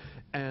window.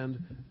 And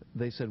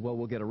they said, well,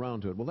 we'll get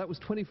around to it. Well, that was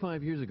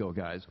 25 years ago,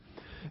 guys,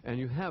 and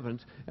you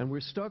haven't, and we're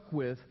stuck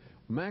with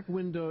Mac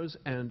Windows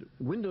and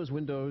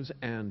Windows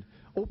and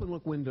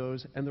OpenLook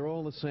Windows, and they're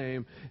all the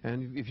same.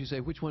 And if you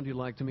say, which one do you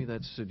like, to me,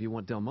 that's, do you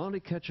want Del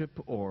Monte ketchup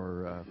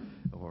or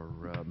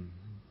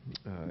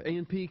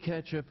A&P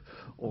ketchup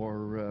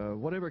or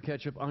whatever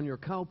ketchup on your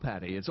cow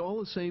patty? It's all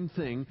the same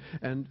thing,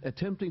 and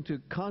attempting to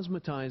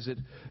cosmeticize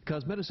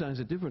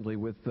it differently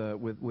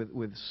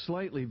with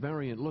slightly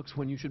variant looks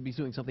when you should be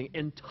doing something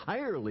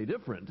entirely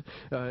different,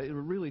 it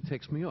really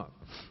ticks me off.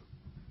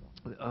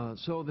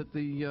 So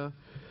that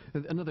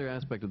another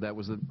aspect of that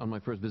was that on my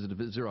first visit to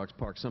Xerox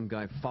PARC, some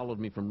guy followed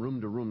me from room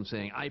to room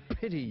saying, I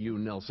pity you,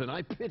 Nelson,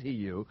 I pity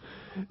you.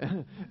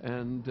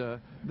 And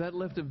that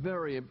left a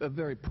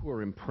very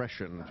poor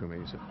impression to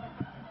me.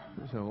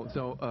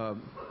 So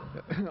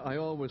I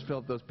always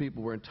felt those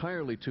people were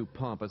entirely too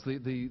pompous.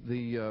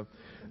 The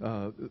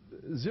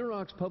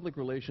Xerox public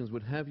relations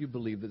would have you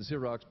believe that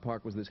Xerox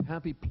PARC was this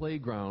happy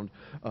playground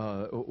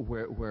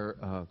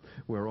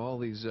where all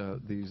these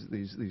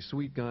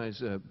sweet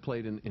guys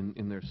played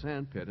in their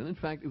sandpit. And in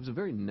fact, it was a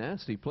very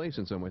nasty place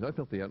in some ways. I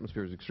felt the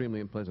atmosphere was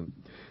extremely unpleasant.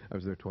 I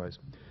was there twice,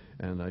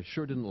 and I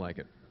sure didn't like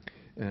it.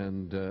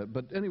 And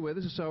but anyway,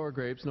 this is sour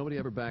grapes. Nobody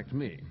ever backed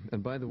me.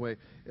 And by the way,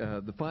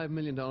 the $5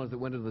 million that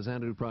went into the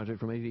Xanadu project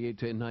from '88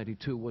 to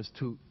 '92 was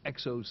to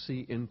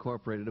XOC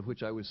Incorporated, of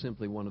which I was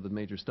simply one of the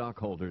major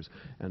stockholders,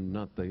 and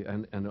not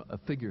and a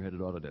figurehead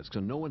at Autodesk. So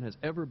no one has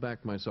ever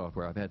backed my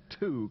software. I've had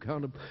two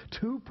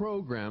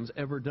programs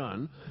ever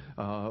done.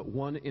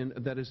 One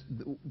that is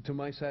to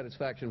my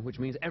satisfaction, which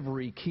means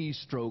every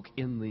keystroke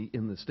in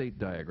the state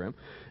diagram,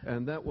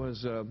 and that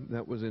was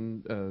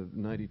in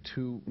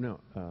 '92. No.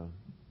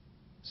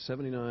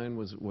 79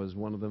 was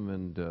one of them,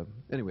 and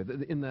anyway,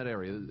 in that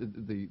area,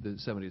 the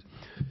 70s.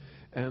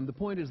 And the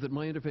point is that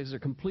my interfaces are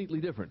completely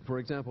different. For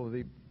example,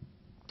 the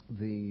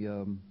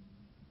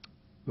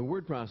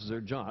word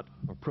processor, JOT,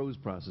 or prose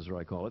processor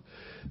I call it,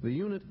 the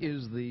unit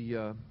is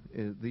the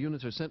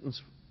units are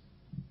sentence,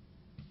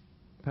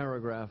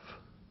 paragraph,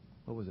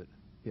 what was it?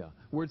 Yeah,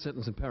 word,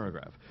 sentence, and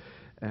paragraph.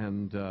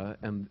 And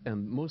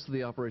most of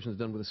the operation is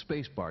done with a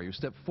space bar. You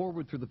step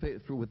forward through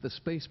with the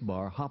space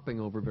bar, hopping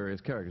over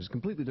various characters. It's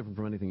completely different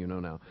from anything you know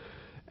now.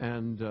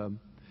 And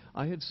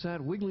I had sat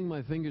wiggling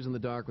my fingers in the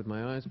dark with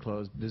my eyes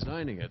closed,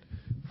 designing it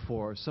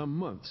for some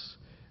months.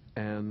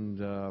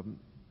 And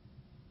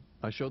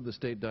I showed the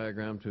state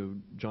diagram to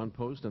John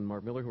Post and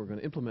Mark Miller, who were going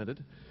to implement it.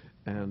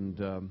 And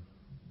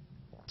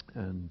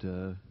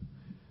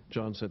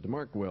John said to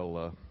Mark,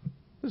 well,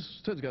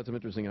 this Ted's got some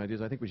interesting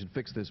ideas. I think we should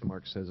fix this.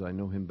 Mark says, I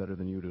know him better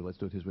than you do. Let's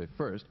do it his way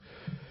first.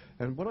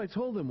 And what I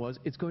told them was,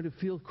 it's going to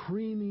feel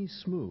creamy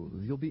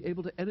smooth. You'll be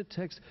able to edit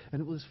text, and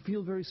it will just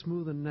feel very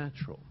smooth and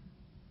natural.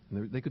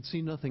 And they could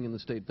see nothing in the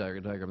state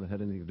diagram that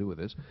had anything to do with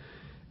this.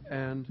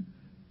 And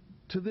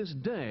to this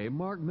day,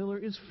 Mark Miller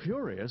is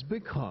furious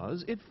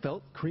because it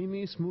felt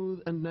creamy,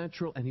 smooth, and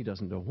natural, and he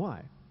doesn't know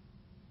why.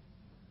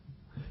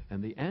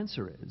 And the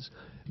answer is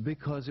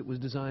because it was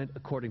designed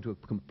according to a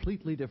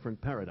completely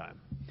different paradigm.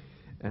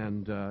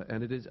 And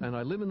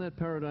I live in that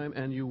paradigm,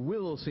 and you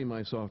will see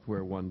my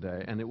software one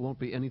day, and it won't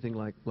be anything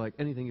like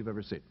anything you've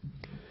ever seen.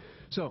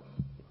 So,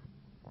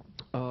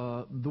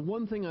 the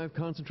one thing I've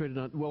concentrated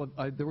on, well,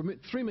 there were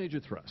three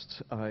major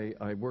thrusts.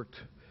 I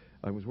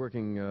was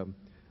working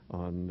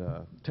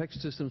on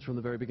text systems from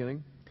the very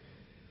beginning.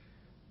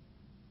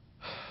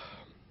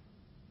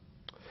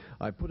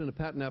 I put in a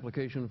patent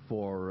application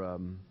for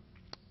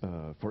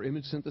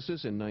image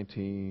synthesis in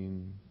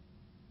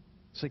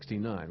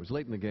 1969. It was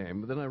late in the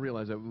game, but then I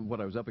realized what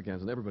I was up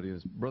against, and everybody and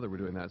his brother were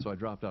doing that, so I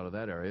dropped out of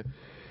that area.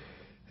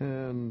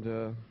 And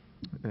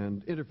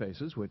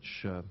interfaces,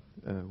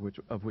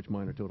 of which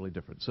mine are totally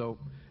different. So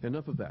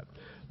enough of that.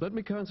 Let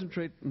me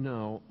concentrate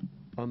now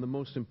on the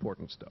most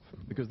important stuff,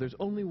 because there's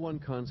only one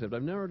concept.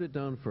 I've narrowed it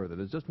down further.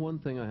 There's just one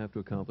thing I have to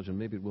accomplish, and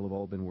maybe it will have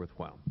all been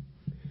worthwhile.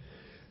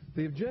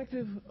 The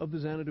objective of the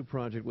Xanadu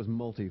project was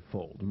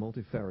multifold,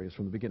 multifarious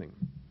from the beginning.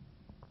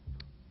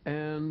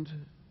 And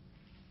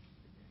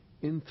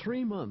in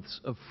 3 months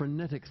of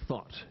frenetic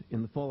thought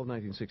in the fall of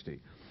 1960,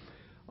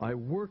 I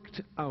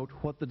worked out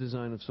what the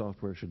design of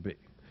software should be.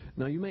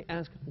 Now, you may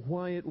ask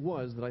why it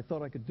was that I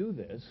thought I could do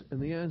this,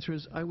 and the answer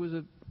is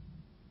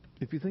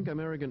if you think I'm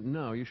arrogant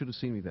now, you should have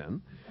seen me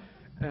then.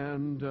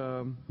 And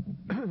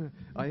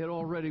I had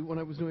already, when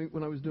I was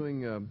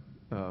doing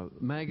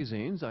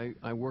magazines,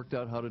 I worked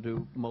out how to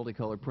do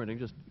multicolor printing,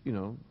 just,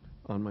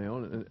 on my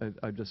own.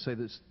 I'd just say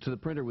this to the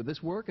printer, would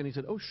this work? And he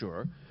said, oh,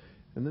 sure.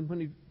 And then when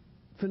he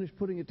finished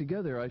putting it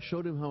together, I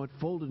showed him how it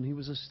folded, and he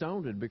was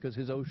astounded because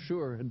his oh,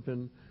 sure had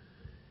been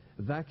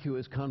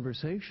vacuous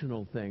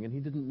conversational thing, and he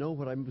didn't know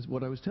what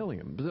I was telling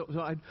him.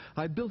 So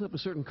I built up a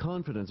certain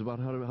confidence about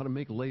how to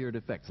make layered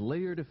effects.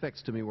 Layered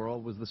effects to me were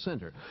always the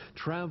center.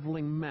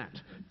 Traveling matte,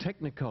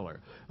 Technicolor,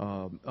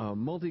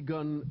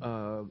 multi-gun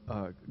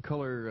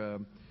color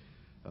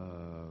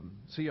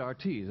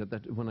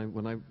CRTs.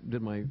 When I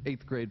did my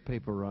 8th grade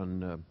paper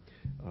on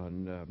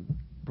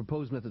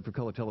proposed method for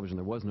color television,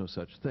 there was no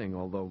such thing,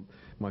 although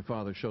my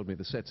father showed me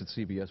the sets at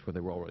CBS where they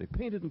were already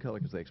painted in color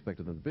because they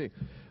expected them to be.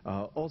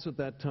 Also at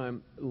that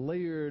time,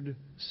 layered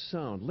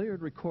sound,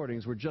 layered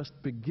recordings were just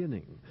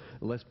beginning.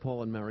 Les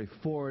Paul and Mary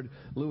Ford,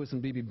 Lewis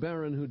and B.B.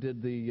 Barron, who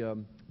did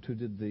the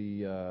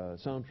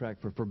soundtrack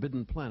for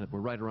Forbidden Planet,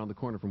 were right around the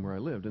corner from where I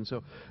lived. And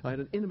so I had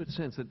an intimate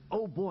sense that,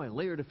 oh boy,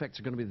 layered effects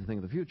are going to be the thing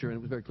of the future, and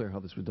it was very clear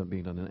how this was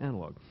being done in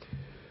analog.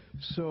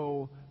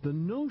 So the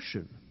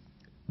notion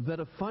that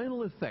a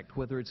final effect,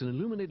 whether it's an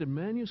illuminated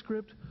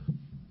manuscript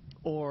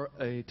or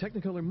a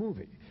Technicolor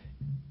movie,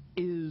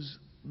 is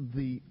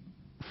the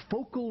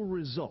focal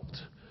result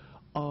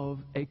of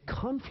a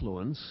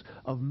confluence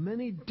of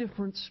many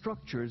different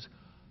structures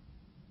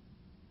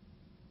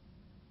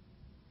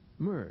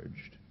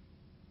merged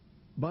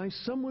by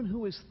someone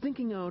who is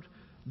thinking out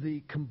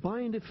the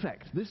combined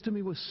effect. This to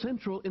me was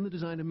central in the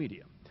design of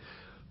media.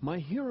 My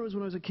heroes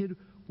when I was a kid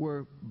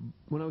were,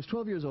 when I was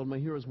 12 years old, my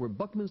heroes were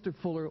Buckminster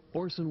Fuller,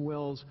 Orson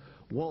Welles,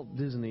 Walt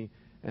Disney,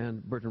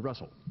 and Bertrand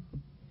Russell.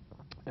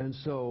 And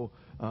so,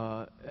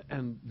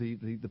 and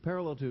the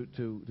parallel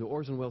to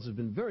Orson Welles has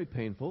been very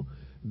painful,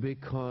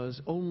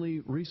 because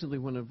only recently,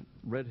 when I've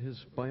read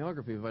his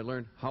biography, have I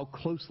learned how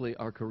closely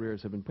our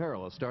careers have been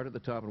parallel. Start at the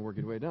top and work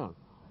your way down.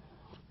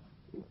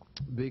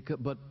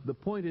 But the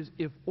point is,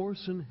 if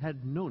Orson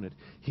had known it,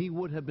 he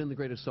would have been the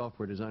greatest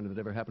software designer that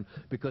ever happened,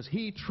 because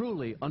he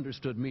truly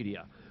understood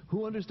media.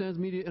 Who understands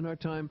media in our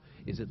time?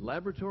 Is it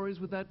laboratories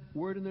with that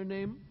word in their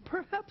name?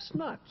 Perhaps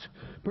not.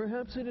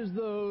 Perhaps it is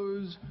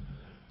those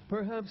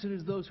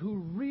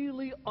who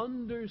really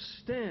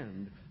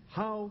understand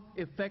how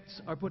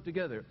effects are put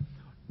together.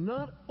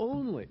 Not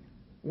only,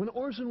 when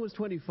Orson was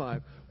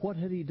 25, what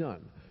had he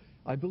done?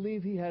 I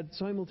believe he had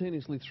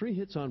simultaneously 3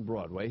 hits on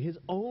Broadway, his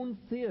own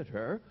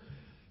theater,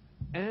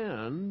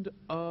 and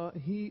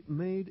he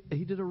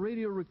did a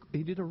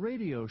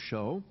radio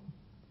show,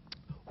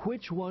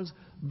 which was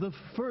the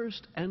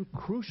first and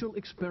crucial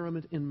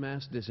experiment in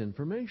mass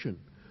disinformation,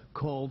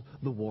 called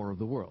The War of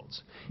the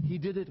Worlds. He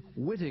did it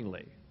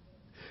wittingly.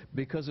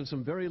 Because of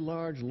some very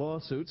large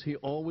lawsuits, he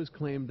always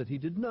claimed that he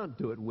did not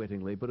do it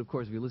wittingly. But of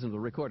course, if you listen to the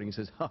recording, he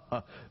says, ha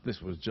ha,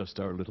 this was just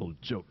our little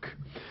joke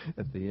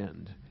at the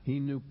end. He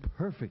knew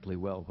perfectly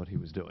well what he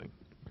was doing.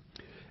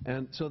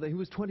 And so he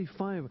was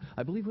 25.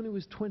 I believe when he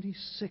was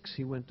 26,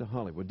 he went to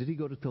Hollywood. Did he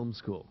go to film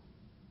school?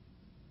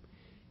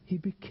 He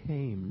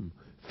became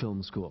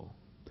film school.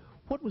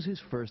 What was his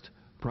first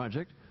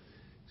project?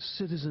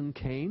 Citizen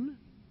Kane.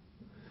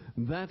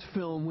 That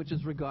film which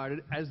is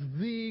regarded as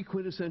the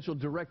quintessential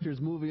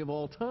director's movie of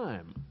all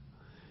time.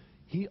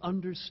 He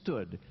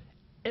understood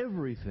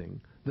everything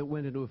that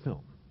went into a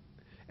film.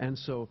 And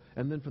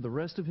then for the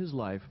rest of his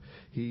life,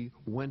 he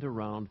went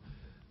around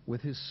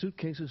with his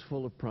suitcases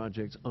full of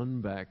projects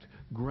unbacked,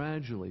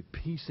 gradually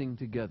piecing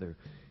together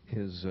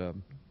his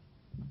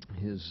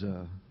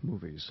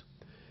movies.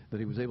 That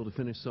he was able to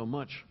finish so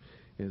much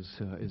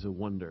is a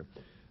wonder.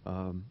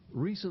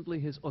 Recently,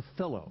 his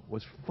Othello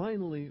was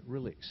finally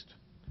released.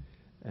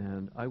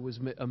 And I was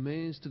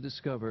amazed to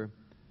discover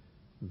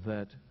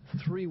that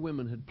 3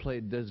 women had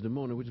played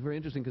Desdemona, which is very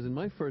interesting because in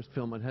my first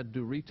film I'd had to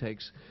do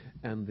retakes,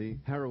 and the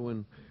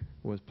heroine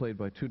was played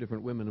by 2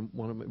 different women, and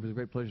it was a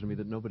great pleasure to me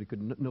that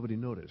nobody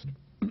noticed.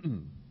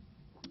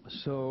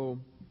 So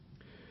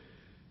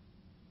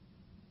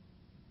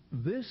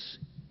this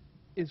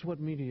is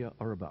what media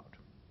are about.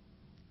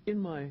 In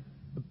my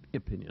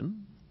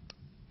opinion,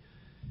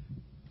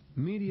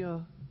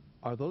 media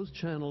are those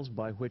channels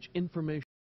by which information